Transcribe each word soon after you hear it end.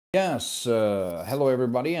Yes, hello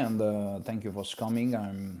everybody, and thank you for coming.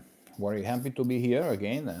 I'm very happy to be here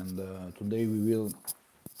again, and today we will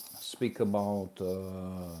speak about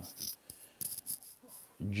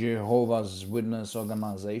Jehovah's Witness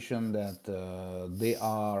organization. That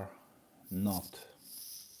not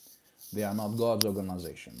they are not God's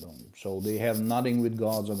organization. So they have nothing with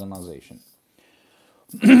God's organization.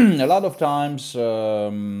 A lot of times.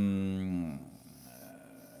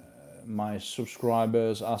 My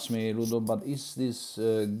subscribers ask me, Ludo, but is this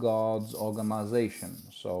God's organization?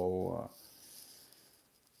 So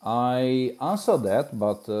I answer that,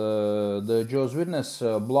 but the Jehovah's Witness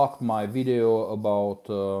blocked my video about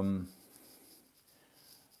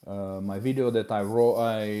my video that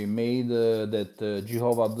I made that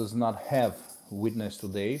Jehovah does not have witness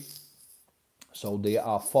today. So they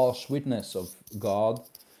are false witness of God.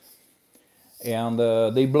 And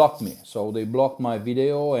they blocked me, so they blocked my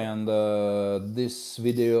video, and this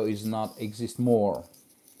video is not exist more.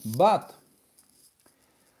 But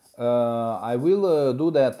I will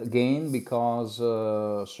do that again because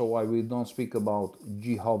so I will don't speak about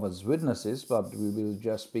Jehovah's Witnesses, but we will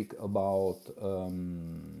just speak about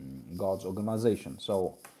God's organization.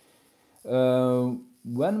 So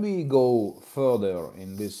when we go further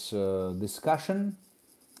in this discussion,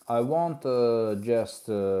 I want just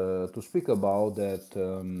to speak about that.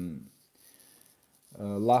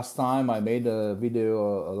 Last time I made a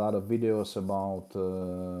lot of videos about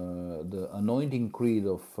the anointing creed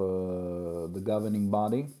of the governing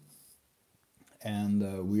body, and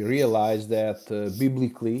we realized that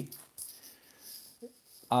biblically,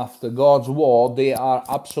 after God's word, they are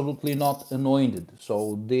absolutely not anointed.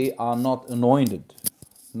 So they are not anointed.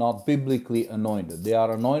 Not biblically anointed. They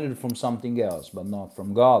are anointed from something else, but not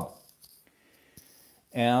from God.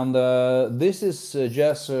 And this is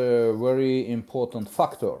just a very important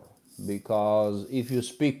factor, because if you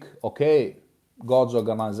speak, okay, God's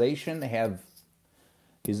organization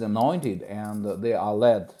is anointed and they are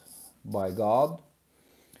led by God,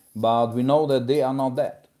 but we know that they are not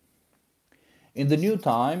that. In the new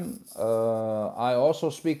time, I also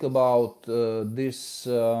speak about this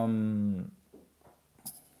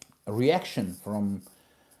reaction from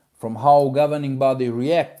how governing body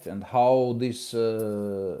react and how these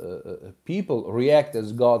people react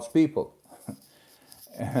as God's people.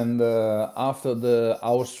 And after the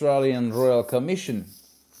Australian Royal Commission,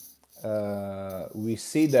 we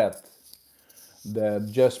see that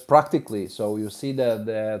just practically. So you see that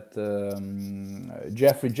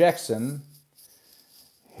Jeffrey Jackson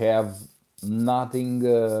have nothing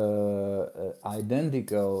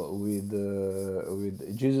identical with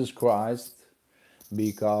Jesus Christ,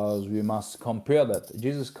 because we must compare that.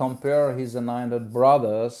 Jesus compared his anointed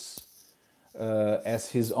brothers as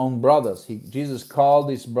his own brothers. Jesus called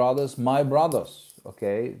his brothers my brothers,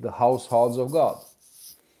 okay, the households of God.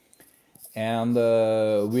 And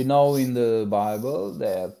we know in the Bible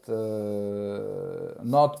that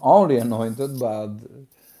not only anointed, but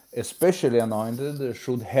especially anointed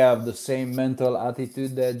should have the same mental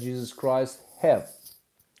attitude that Jesus Christ had.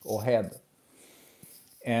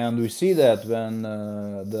 And we see that when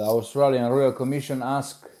the Australian Royal Commission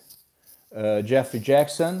asked Jeffrey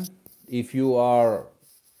Jackson, if you are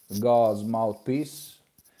God's mouthpiece,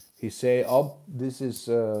 he say, "Oh, this is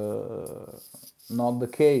not the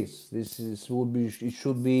case. It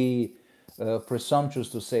should be presumptuous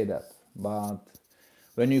to say that." But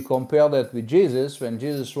when you compare that with Jesus, when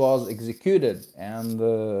Jesus was executed and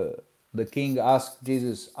the king asked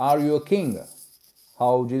Jesus, "Are you a king?"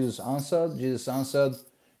 How Jesus answered? Jesus answered,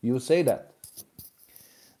 "You say that."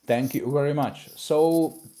 Thank you very much.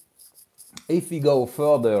 So if we go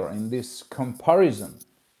further in this comparison,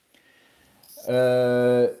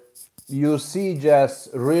 you see just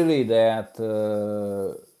really that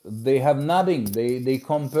they have nothing. They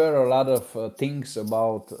compare a lot of things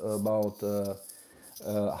about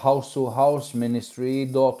house-to-house ministry,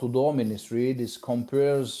 door-to-door ministry. This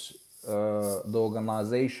compares the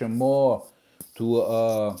organization more to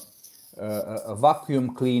a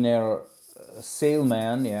vacuum cleaner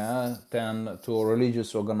salesman, yeah, than to a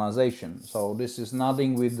religious organization. So this is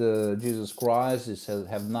nothing with Jesus Christ. This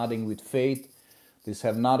have nothing with faith. This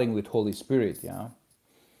have nothing with Holy Spirit, yeah.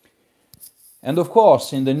 And of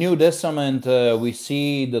course, in the New Testament, we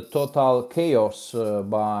see the total chaos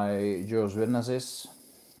by Jehovah's Witnesses.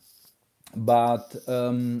 But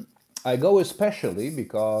I go especially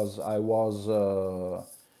because I was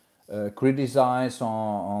criticized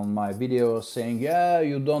on my videos saying, yeah,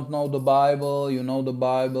 you don't know the Bible, you know the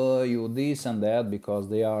Bible, you this and that, because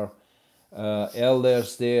they are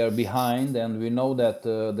elders there behind, and we know that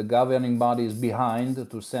the governing body is behind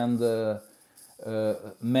to send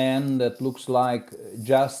man that looks like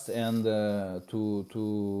just and to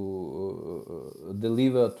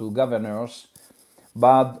deliver to governors,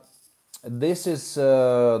 but this is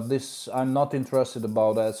this I'm not interested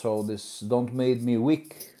about that. So this don't made me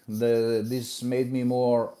weak. This made me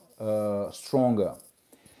more stronger.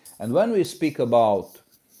 And when we speak about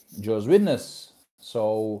Jehovah's Witness,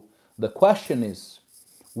 so the question is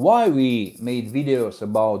why we made videos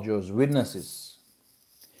about Jehovah's Witnesses.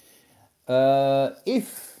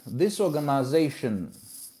 If this organization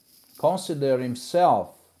consider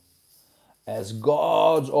himself as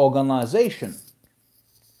God's organization,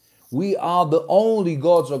 we are the only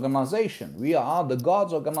God's organization. We are the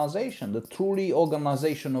God's organization, the truly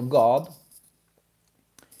organization of God.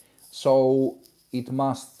 So it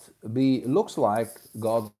must be, looks like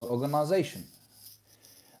God's organization.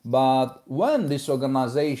 But when this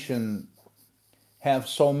organization have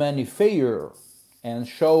so many failure and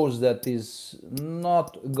shows that is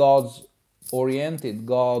not God's oriented,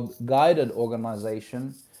 God guided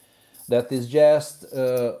organization, that is just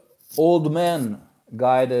old men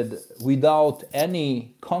guided without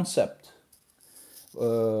any concept,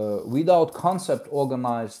 without concept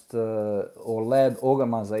organized or led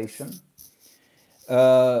organization,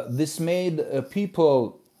 this made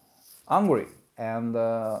people angry, and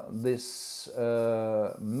this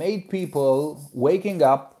made people waking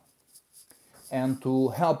up and to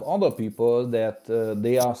help other people that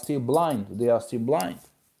they are still blind. They are still blind.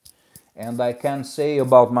 And I can say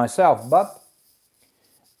about myself, but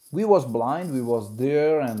we was blind, we was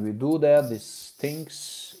there, and we do that, these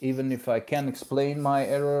things. Even if I can explain my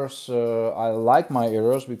errors, I like my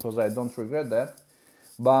errors because I don't regret that.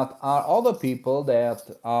 But are other people that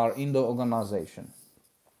are in the organization.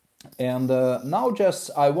 And now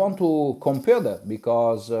just I want to compare that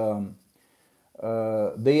because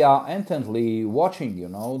they are intently watching, you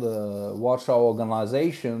know, watch our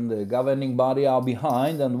organization, the governing body are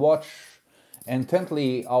behind and watch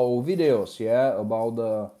intently our videos, yeah, about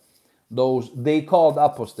those they called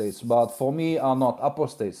apostates, but for me are not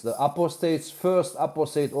apostates. The apostates, first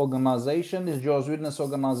apostate organization is Jehovah's Witness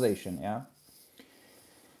organization, yeah.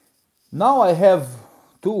 Now I have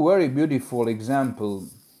two very beautiful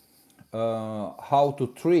examples how to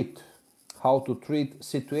treat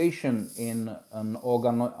situation in an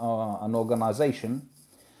organization,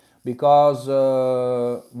 because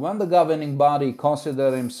when the governing body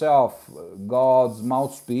consider himself God's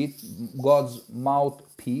mouthpiece,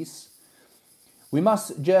 we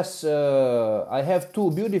must just I have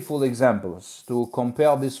two beautiful examples to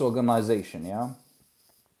compare this organization, yeah.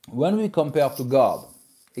 When we compare to God,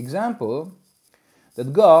 example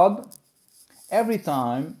that God every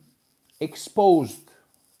time exposed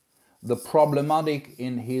the problematic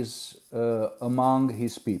in his among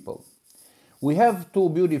his people. We have two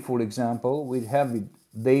beautiful examples. We have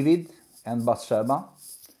David and Bathsheba,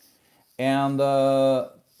 and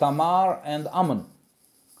Tamar and Ammon.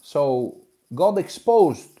 So God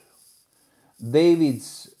exposed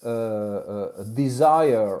David's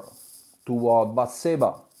desire toward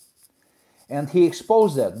Bathsheba, and he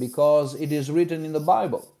exposed that because it is written in the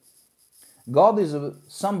Bible. God is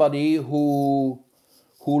somebody who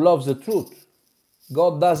loves the truth.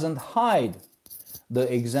 God doesn't hide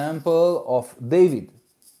the example of David,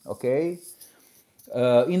 okay?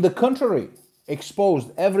 In the contrary,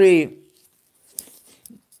 exposed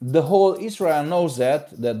the whole Israel knows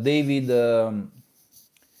that David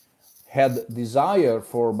had desire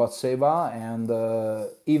for Bathsheba, and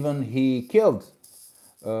even he killed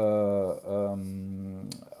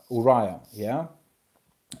Uriah, yeah?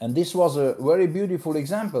 And this was a very beautiful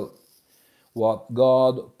example what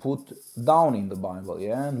God put down in the Bible,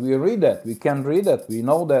 yeah, and we read that, we can read that, we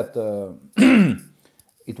know that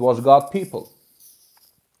it was God's people.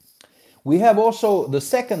 We have also the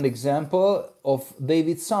second example of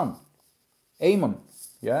David's son, Ammon,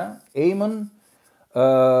 yeah, Ammon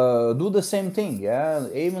do the same thing, yeah,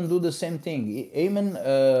 Ammon do the same thing.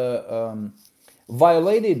 Ammon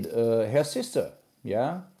violated her sister,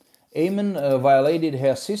 yeah, Ammon violated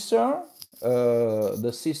her sister,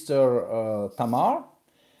 the sister Tamar,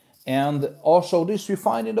 and also this we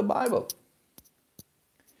find in the Bible.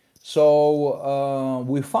 So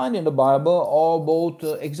we find in the Bible all both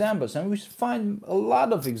examples, and we find a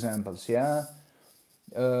lot of examples, yeah.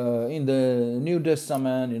 In the New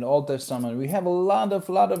Testament, in the Old Testament, we have a lot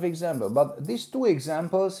of examples. But these two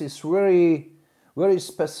examples is very, very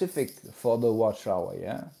specific for the watchtower,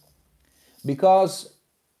 yeah. Because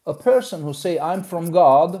a person who say I'm from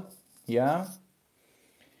God, yeah,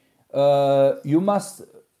 you must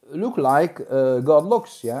look like God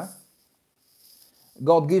looks, yeah.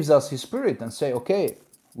 God gives us His Spirit and say, okay,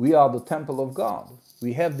 We are the temple of God.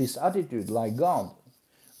 We have this attitude like God.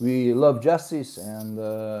 We love justice, and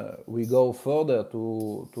we go further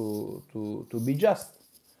to be just.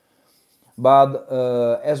 But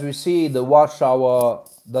as we see, the Watchtower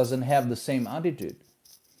doesn't have the same attitude,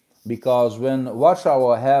 because when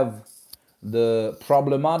Watchtower have the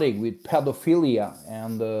problematic with pedophilia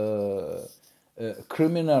and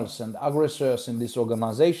criminals and aggressors in this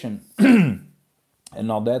organization, and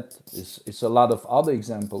now that is a lot of other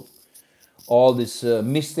examples, all this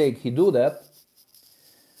mistake he do that,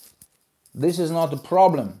 this is not a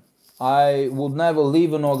problem. I would never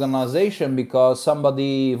leave an organization because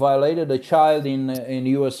somebody violated a child in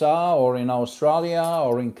USA or in Australia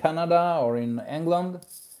or in Canada or in England.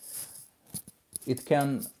 It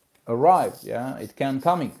can arrive, yeah, it can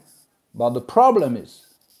coming. But the problem is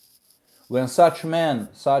when such men,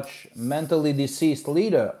 such mentally diseased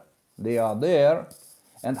leader, they are there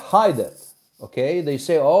and hide it. Okay, they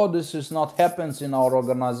say, oh, this is not happens in our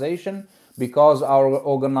organization because our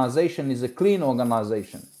organization is a clean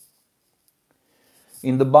organization.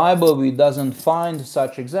 In the Bible, we doesn't find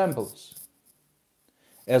such examples.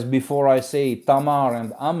 As before I say, Tamar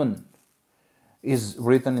and Ammon is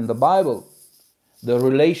written in the Bible. The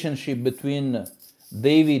relationship between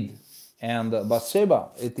David and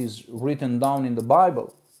Bathsheba, it is written down in the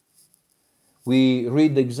Bible. We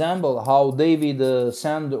read the example how David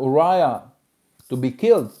sent Uriah to be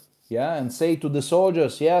killed, yeah, and say to the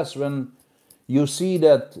soldiers, yes, when you see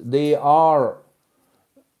that they are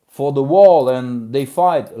for the wall and they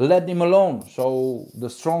fight, let them alone. So the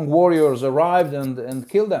strong warriors arrived and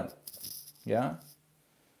killed them. Yeah.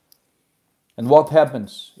 And what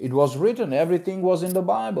happens? It was written, everything was in the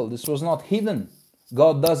Bible. This was not hidden.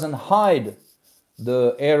 God doesn't hide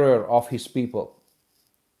the error of his people,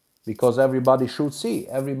 because everybody should see,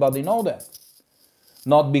 everybody know that.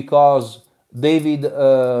 Not because David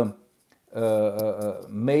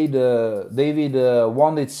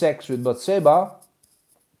wanted sex with Bathsheba.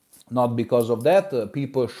 Not because of that,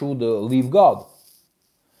 people should leave God.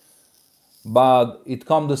 But it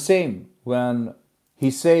comes the same when he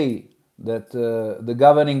say that the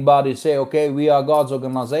governing body say, okay, we are God's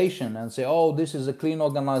organization, and say, oh, this is a clean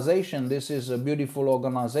organization, this is a beautiful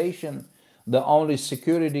organization, the only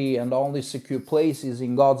security and the only secure place is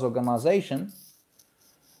in God's organization,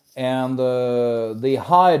 and they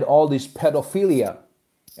hide all this pedophilia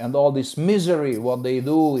and all this misery, what they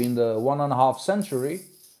do in the 1.5 century.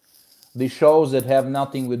 This shows that have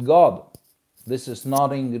nothing with God. This is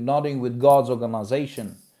nothing with God's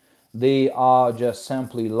organization. They are just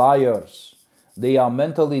simply liars. They are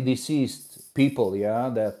mentally diseased people, yeah,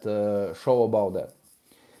 that show about that.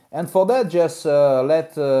 And for that, just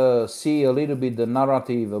let's see a little bit the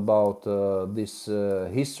narrative about this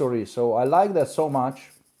history. So I like that so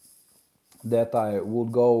much that I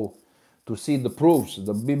would go to see the proofs,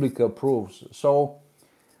 the biblical proofs. So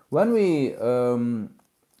when we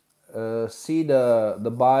see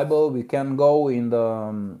the Bible, we can go in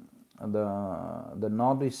the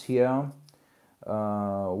notice here.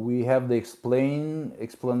 We have the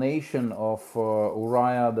explanation of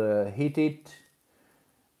Uriah the Hittite.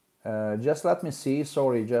 Just let me see.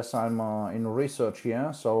 Sorry, just I'm in research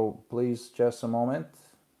here. So please, just a moment.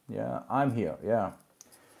 Yeah, I'm here. Yeah.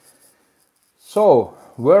 So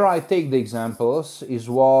where I take the examples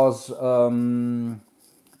was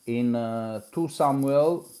in 2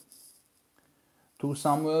 Samuel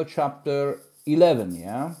chapter 11,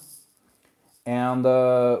 yeah, and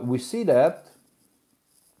we see that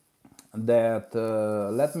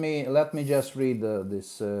let me just read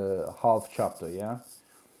this half chapter, yeah.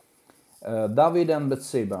 David and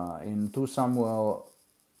Bathsheba in 2 Samuel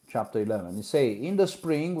chapter 11. He say, in the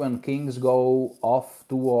spring when kings go off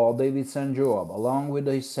to war, David sent Joab along with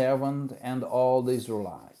his servant and all the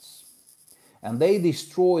Israelites. And they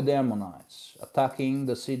destroyed the Ammonites, attacking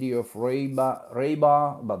the city of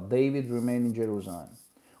Reba, but David remained in Jerusalem.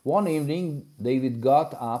 One evening, David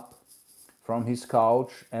got up from his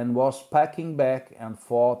couch and was packing back and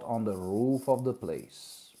forth on the roof of the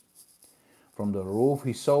place. From the roof,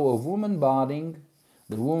 he saw a woman bathing.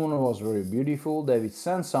 The woman was very beautiful. David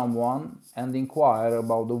sent someone and inquired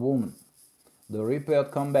about the woman. The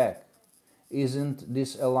report came back, isn't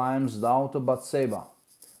this Eliam's daughter Bathsheba,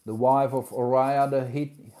 the wife of Uriah the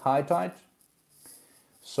Hittite?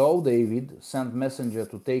 So David sent messenger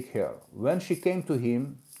to take her. When she came to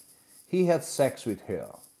him, he had sex with her.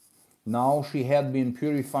 Now she had been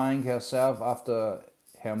purifying herself after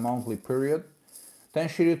her monthly period. Then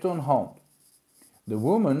she returned home. The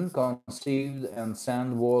woman conceived and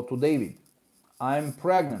sent word to David. I am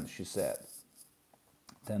pregnant, she said.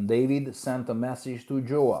 Then David sent a message to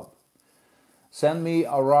Joab. Send me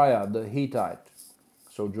Uriah the Hittite.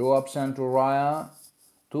 So Joab sent Uriah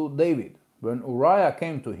to David. When Uriah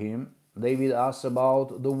came to him, David asked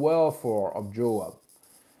about the welfare of Joab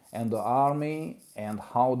and the army and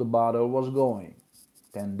how the battle was going.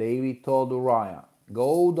 Then David told Uriah,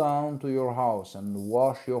 "Go down to your house and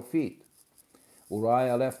wash your feet."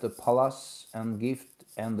 Uriah left the palace, and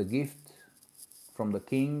the gift from the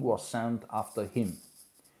king was sent after him.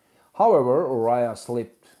 However, Uriah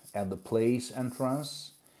slept at the place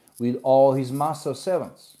entrance with all his master's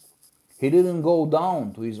servants. He didn't go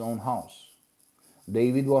down to his own house.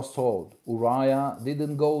 David was told Uriah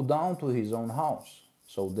didn't go down to his own house.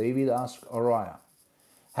 So David asked Uriah,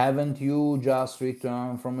 "Haven't you just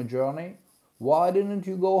returned from a journey? Why didn't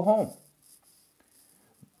you go home?"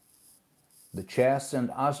 The chest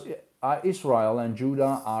and Israel and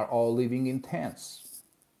Judah are all living in tents.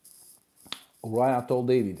 Uriah told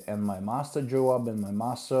David, "And my master Joab and my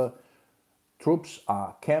master troops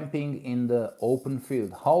are camping in the open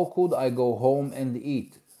field. How could I go home and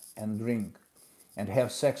eat and drink and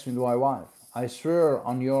have sex with my wife? I swear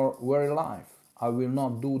on your very life, I will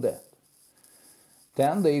not do that."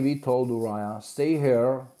 Then David told Uriah, "Stay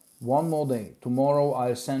here one more day. Tomorrow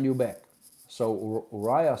I'll send you back." So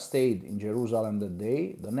Uriah stayed in Jerusalem that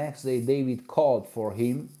day. The next day David called for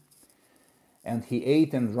him, and he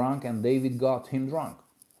ate and drank, and David got him drunk.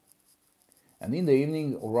 And in the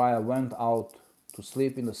evening Uriah went out to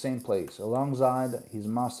sleep in the same place, alongside his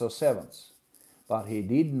master's servants. But he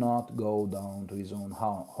did not go down to his own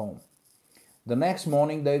home. The next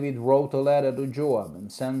morning David wrote a letter to Joab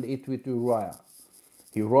and sent it with Uriah.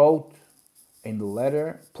 He wrote in the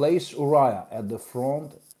letter, "Place Uriah at the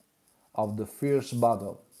front of the fierce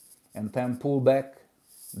battle, and then pull back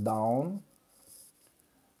down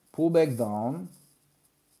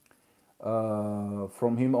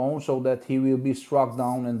from him on, so that he will be struck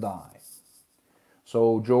down and die."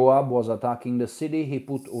 So Joab was attacking the city. He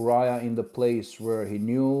put Uriah in the place where he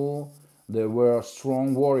knew there were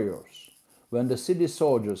strong warriors. When the city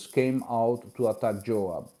soldiers came out to attack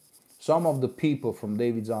Joab, some of the people from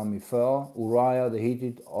David's army fell. Uriah the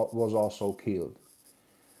Hittite was also killed.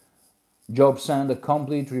 Joab sent a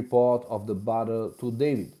complete report of the battle to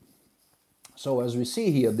David. So as we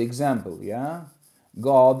see here, the example,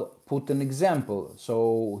 God put an example.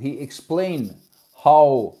 So he explained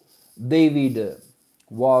how David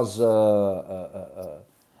was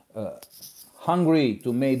hungry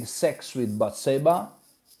to make sex with Bathsheba,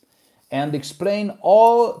 and explained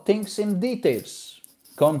all things in details,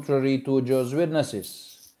 contrary to Jehovah's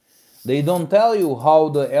Witnesses. They don't tell you how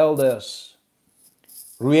the elders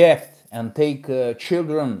react and take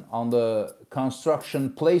children on the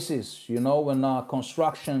construction places, when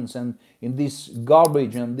constructions, and in this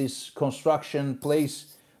garbage and this construction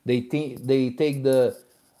place, they take the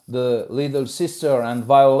little sister and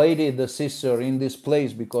violated the sister in this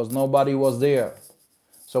place because nobody was there.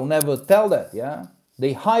 So never tell that,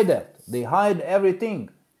 They hide that. They hide everything.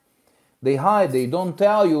 They hide. They don't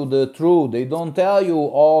tell you the truth. They don't tell you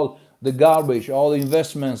all the garbage, all the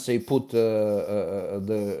investments they put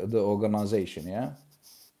the organization,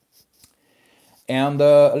 And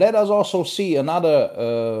let us also see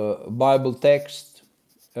another Bible text.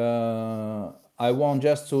 I want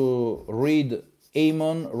just to read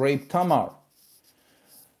Ammon raped Tamar.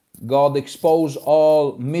 God exposed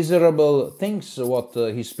all miserable things what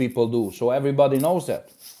his people do. So everybody knows that.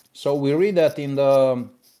 So we read that in the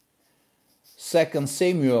 2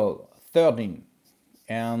 Samuel 13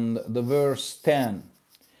 and the verse 10.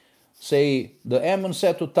 Say, the Ammon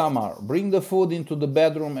said to Tamar, "Bring the food into the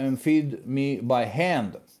bedroom and feed me by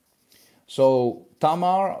hand." So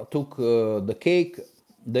Tamar took the cake.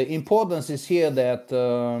 The importance is here that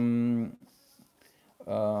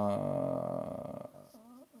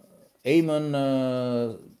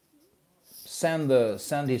Ammon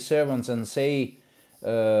sent his servants and say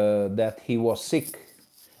that he was sick,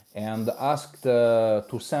 and asked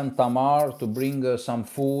to send Tamar to bring some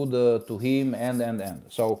food to him, and.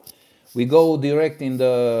 So we go direct in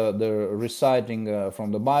the reciting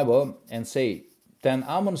from the Bible and say, "Then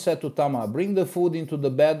Ammon said to Tamar, bring the food into the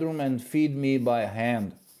bedroom and feed me by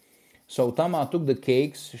hand." So Tamar took the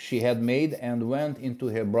cakes she had made and went into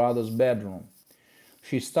her brother's bedroom.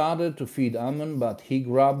 She started to feed Ammon, but he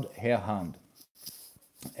grabbed her hand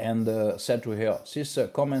and said to her, "Sister,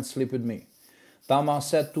 come and sleep with me." Tamar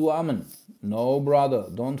said to Ammon, "No, brother,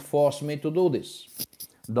 don't force me to do this.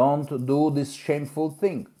 Don't do this shameful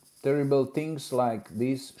thing. Terrible things like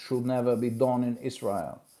this should never be done in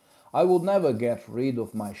Israel. I would never get rid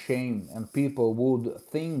of my shame, and people would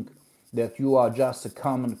think that you are just a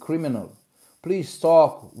common criminal. Please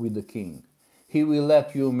talk with the king. He will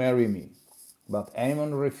let you marry me. But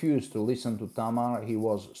Ammon refused to listen to Tamar. He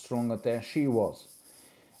was stronger than she was.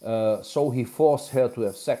 So he forced her to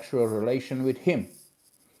have sexual relation with him.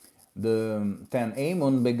 Then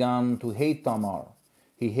Ammon began to hate Tamar.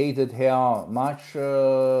 He hated her much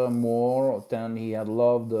more than he had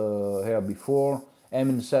loved her before.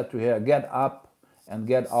 Ammon said to her, "Get up and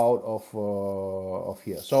get out of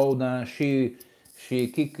here." So then she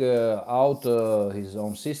kicked out his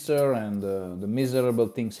own sister, and the miserable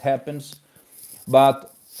things happens.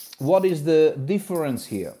 But what is the difference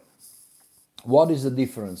here? What is the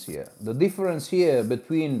difference here? The difference here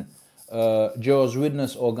between Jehovah's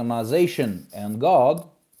Witness organization and God,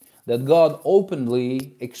 that God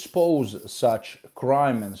openly exposed such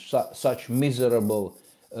crime and such miserable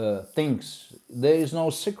things. There is no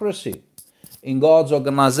secrecy. In God's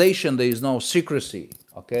organization, there is no secrecy,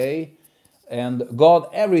 okay? And God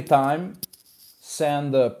every time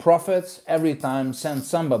send prophets, every time send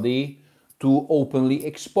somebody to openly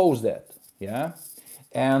expose that, yeah?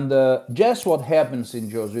 And just what happens in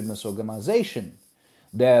Jehovah's Witness organization,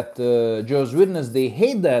 that Jehovah's Witness, they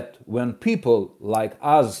hate that when people like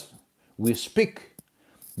us, we speak.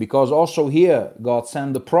 Because also here, God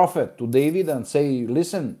sent the prophet to David and say,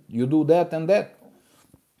 listen, you do that and that,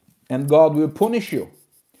 and God will punish you.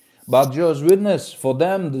 But Jehovah's Witness, for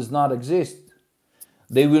them, does not exist.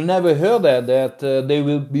 They will never hear that they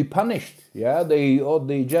will be punished. Yeah,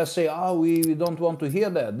 they just say, we don't want to hear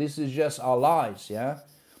that. This is just our lies. Yeah,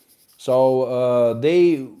 so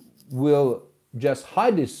they will just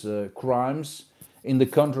hide these crimes in the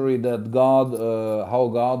country that God, how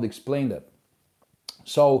God explained it.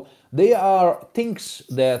 So they are things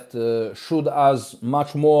that should us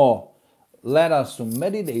much more let us to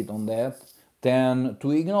meditate on that than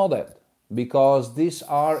to ignore that, because these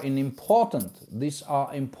are important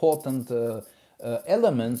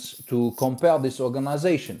elements to compare this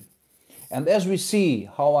organization. And as we see,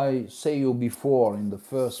 how I say you before in the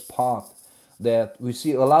first part, that we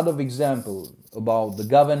see a lot of examples about the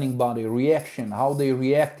governing body reaction, how they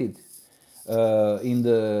reacted in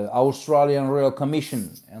the Australian Royal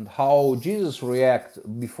Commission, and how Jesus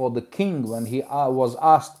reacted before the king when he was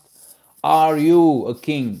asked, "Are you a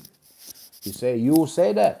king?" He said, "You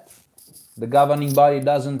say that." The governing body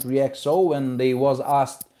doesn't react so when they was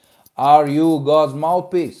asked, "Are you God's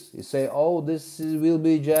mouthpiece?" He say, "Oh, this will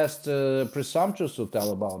be just presumptuous to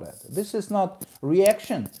tell about that." This is not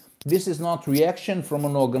reaction. This is not reaction from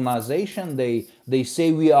an organization. They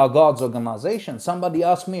say we are God's organization. Somebody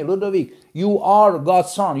asked me, "Ludovic, you are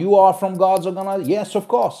God's son. You are from God's organization." Yes, of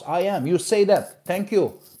course, I am. You say that. Thank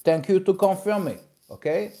you. Thank you to confirm me.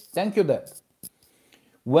 Okay? Thank you that.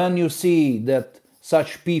 When you see that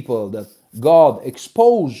such people, that God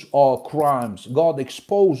expose all crimes, God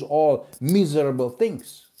expose all miserable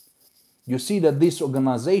things, you see that this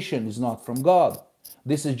organization is not from God.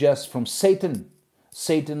 This is just from Satan.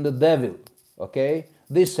 Satan the devil, okay?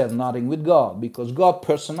 This has nothing with God, because God's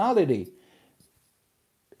personality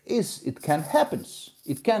is, it can happen.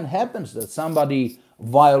 It can happen that somebody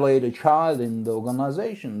violate a child in the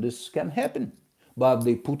organization. This can happen. But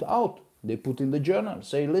they put out, they put in the journal,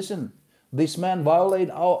 say, listen, this man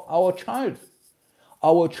violated our child.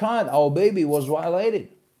 Our child, our baby was violated.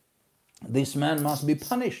 This man must be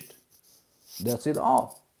punished. That's it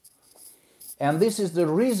all. And this is the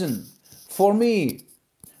reason. For me,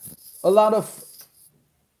 a lot of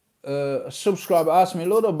subscribers ask me,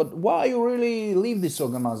 "Ludo, but why you really leave this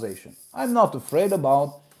organization?" I'm not afraid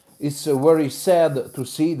about. It's very sad to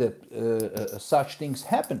see that such things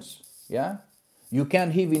happens. Yeah, you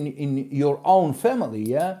can have in your own family.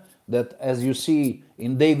 Yeah, that as you see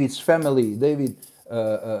in David's family,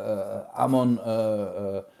 Ammon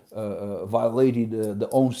violated the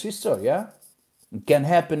own sister. Yeah. It can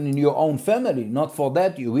happen in your own family. Not for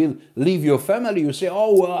that you will leave your family. You say,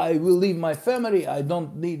 "Oh, well, I will leave my family. I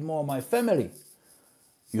don't need more my family."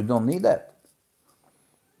 You don't need that.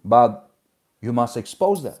 But you must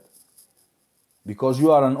expose that. Because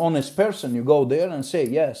you are an honest person. You go there and say,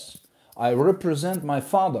 "Yes, I represent my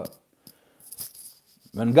father."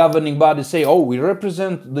 When governing bodies say, "Oh, we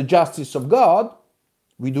represent the justice of God,"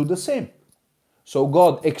 we do the same. So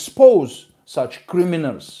God expose such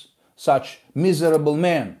criminals, such miserable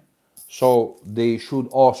men. So they should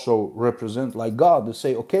also represent like God. They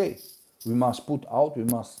say, okay, we must put out, we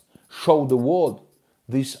must show the world,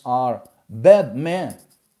 these are bad men.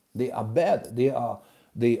 They are bad.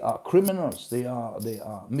 They are criminals. They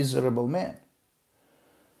are miserable men.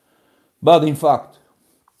 But in fact,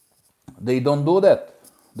 they don't do that.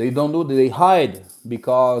 They hide,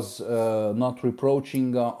 because not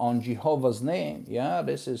reproaching on Jehovah's name. Yeah,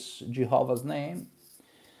 this is Jehovah's name.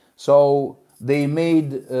 So they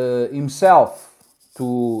made himself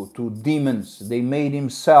to demons. They made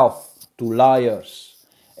himself to liars.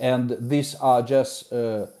 And these are just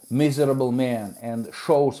miserable men, and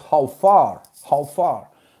shows how far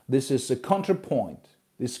this is a counterpoint,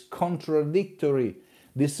 this contradictory,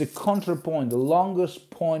 this is a counterpoint, the longest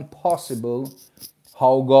point possible,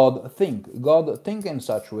 how God think in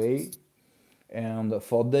such way. And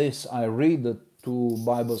for this I read the two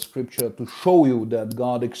Bible scripture to show you that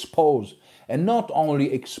God exposed, and not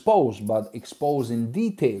only exposed, but exposed in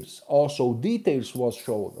details. Also details was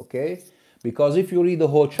showed, okay? Because if you read the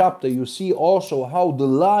whole chapter, you see also how the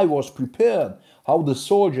lie was prepared, how the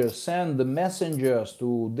soldiers send the messengers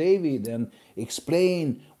to David and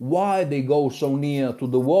explain why they go so near to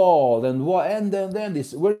the wall, and why, and then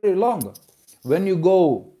it's very long. When you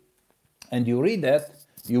go and you read that,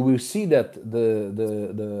 you will see that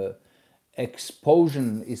the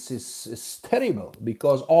exposition is terrible,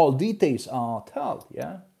 because all details are told,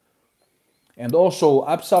 yeah. And also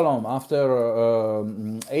Absalom, after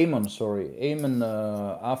Amon,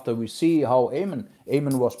 after we see how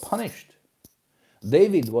Amon was punished,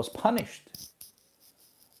 David was punished,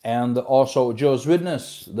 and also Jehovah's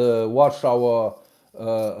Witness, the Watchtower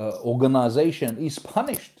organization, is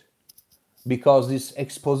punished, because this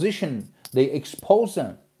exposition, they expose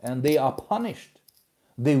them and they are punished.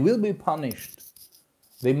 They will be punished.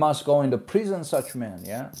 They must go into prison, such men,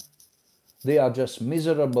 yeah. They are just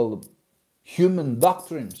miserable human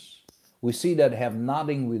doctrines. We see that have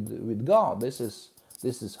nothing with God. This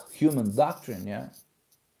is human doctrine, yeah.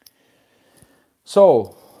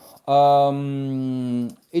 So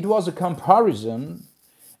it was a comparison,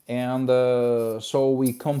 and so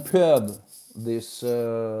we compared this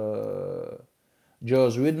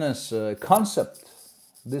Jehovah's Witness concept.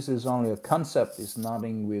 This is only a concept. It's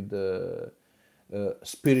nothing with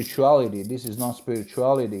spirituality. This is not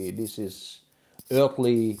spirituality. This is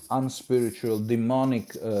earthly, unspiritual,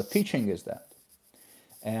 demonic teaching is that.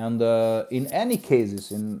 And in any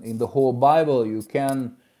cases, in the whole Bible, you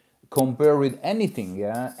can compare with anything,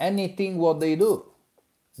 yeah? Anything what they do.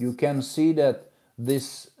 You can see that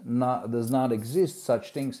this does not exist,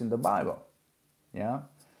 such things in the Bible, yeah?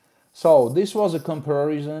 So this was a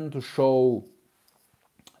comparison to show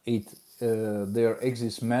it. There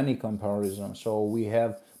exists many comparisons, so we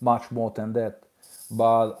have much more than that.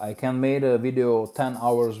 But I can make a video, 10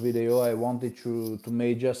 hours video. I wanted to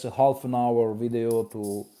make just a half an hour video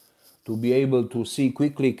to be able to see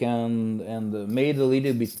quickly and made a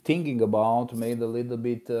little bit thinking about, made a little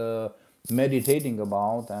bit meditating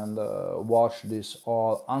about, and watch this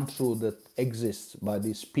all untruth that exists by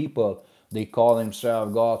these people. They call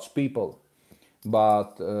themselves God's people,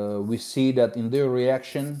 but we see that in their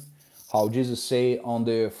reaction, how Jesus say, on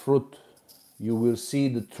their fruit you will see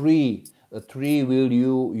the tree. A tree will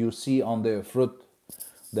you see on their fruit,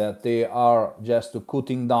 that they are just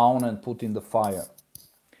cutting down and put in the fire.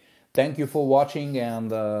 Thank you for watching,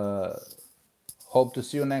 and hope to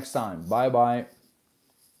see you next time. Bye bye.